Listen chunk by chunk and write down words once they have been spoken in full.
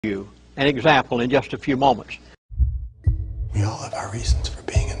you an example in just a few moments. We all have our reasons for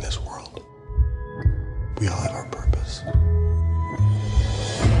being in this world. We all have our purpose.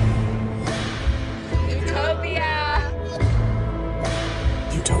 Utopia!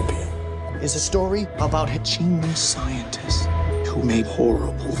 Utopia is a story about a genius scientist who made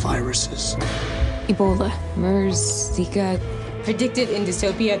horrible viruses. Ebola, MERS, Zika. Predicted in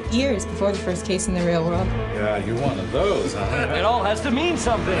dystopia years before the first case in the real world. Yeah, you're one of those, huh? It all has to mean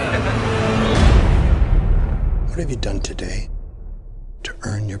something. What have you done today to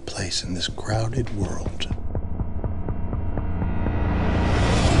earn your place in this crowded world?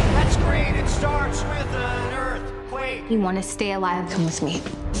 That's great. It starts with an earthquake. You want to stay alive? Come with me.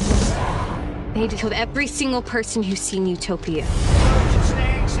 They need to kill every single person who's seen Utopia.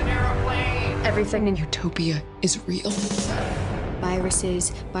 Snakes and airplanes. Everything in Utopia is real.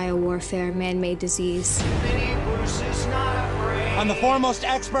 Viruses, biowarfare, man-made disease. Bruce is not afraid. I'm the foremost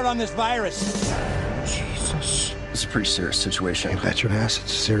expert on this virus. Jesus. It's a pretty serious situation. You bet your ass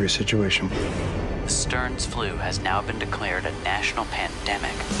it's a serious situation. The Stearns flu has now been declared a national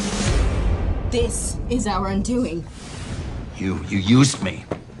pandemic. This is our undoing. You used me.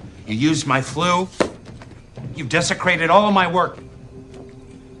 You used my flu. You desecrated all of my work.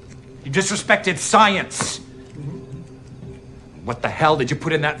 You disrespected science. What the hell did you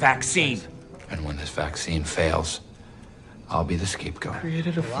put in that vaccine? And when this vaccine fails, I'll be the scapegoat.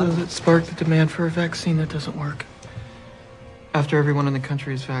 Created a flu that sparked the demand for a vaccine that doesn't work. After everyone in the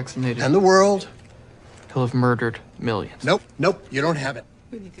country is vaccinated. And the world. He'll have murdered millions. Nope, you don't have it.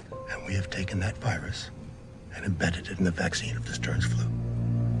 And we have taken that virus and embedded it in the vaccine of the Stearns flu.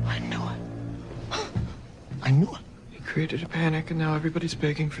 I knew it. I knew it. He created a panic and now everybody's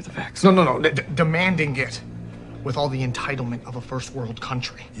begging for the vaccine. No. Demanding it. With all the entitlement of a first world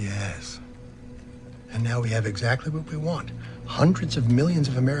country. Yes. And now we have exactly what we want. Hundreds of millions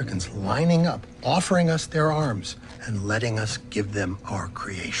of Americans lining up, offering us their arms, and letting us give them our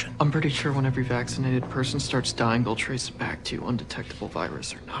creation. I'm pretty sure when every vaccinated person starts dying, they'll trace it back to undetectable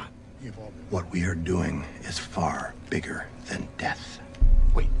virus or not. What we are doing is far bigger than death.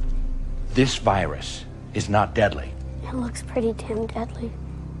 Wait, this virus is not deadly. It looks pretty damn deadly.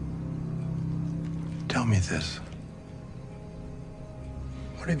 Tell me this.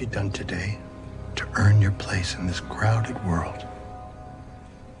 What have you done today to earn your place in this crowded world?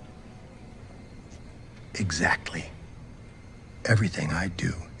 Exactly. Everything I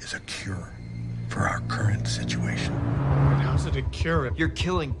do is a cure for our current situation. But how's it a cure? You're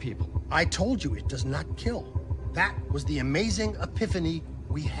killing people. I told you it does not kill. That was the amazing epiphany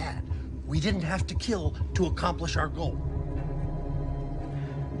we had. We didn't have to kill to accomplish our goal.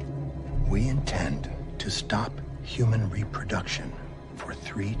 We intend to stop human reproduction for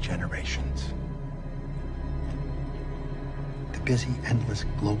 3 generations. The busy, endless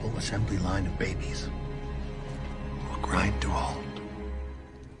global assembly line of babies will grind to a halt.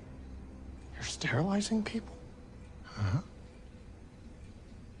 You're sterilizing people? Uh-huh.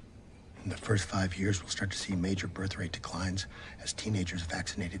 In the first 5 years, we'll start to see major birth rate declines as teenagers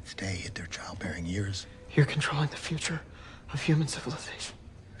vaccinated today hit their childbearing years. You're controlling the future of human civilization.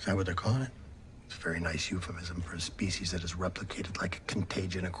 Is that what they're calling it? It's a very nice euphemism for a species that has replicated like a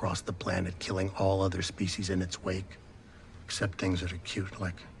contagion across the planet, killing all other species in its wake. Except things that are cute,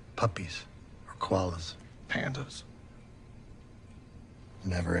 like puppies or koalas. Pandas.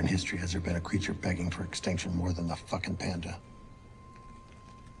 Never in history has there been a creature begging for extinction more than the fucking panda.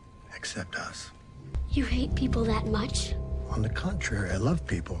 Except us. You hate people that much? On the contrary, I love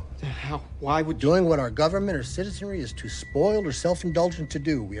people. Then how? Why would Doing what our government or citizenry is too spoiled or self-indulgent to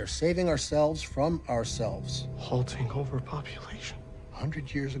do. We are saving ourselves from ourselves. Halting overpopulation.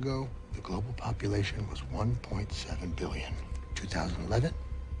 100 years ago, the global population was 1.7 billion. 2011,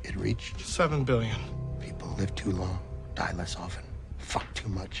 it reached 7 billion. People live too long, die less often, fuck too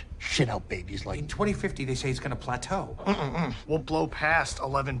much, shit out babies like... In 2050, they say it's gonna plateau. We'll blow past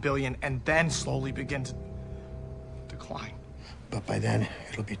 11 billion and then slowly begin to decline. But by then,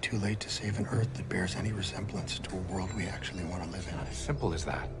 it'll be too late to save an Earth that bears any resemblance to a world we actually want to live in. Not as simple as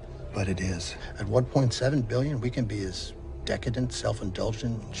that. But it is. At 1.7 billion, we can be as decadent,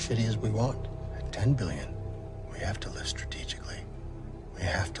 self-indulgent, and shitty as we want. At 10 billion, we have to live strategically. We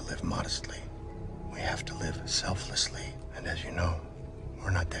have to live modestly. We have to live selflessly. And as you know,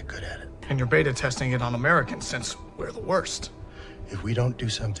 we're not that good at it. And you're beta testing it on Americans since we're the worst. If we don't do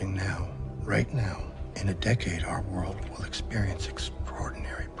something now, right now, in a decade, our world will experience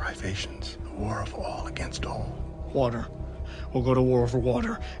extraordinary privations. The war of all against all. Water. We'll go to war over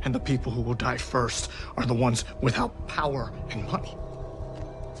water, and the people who will die first are the ones without power and money.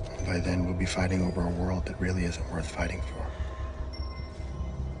 And by then, we'll be fighting over a world that really isn't worth fighting for.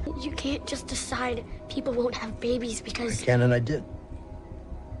 You can't just decide people won't have babies because... I can and I did.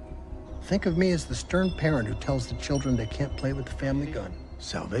 Think of me as the stern parent who tells the children they can't play with the family gun.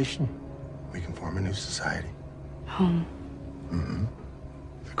 Salvation, we can form a new society. Home. Mm-hmm.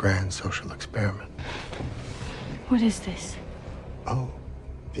 The grand social experiment. What is this? Oh,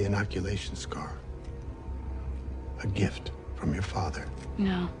 the inoculation scar. A gift from your father.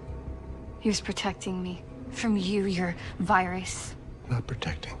 No. He was protecting me. From you, your virus. Not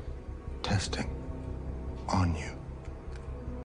protecting. Testing. On you.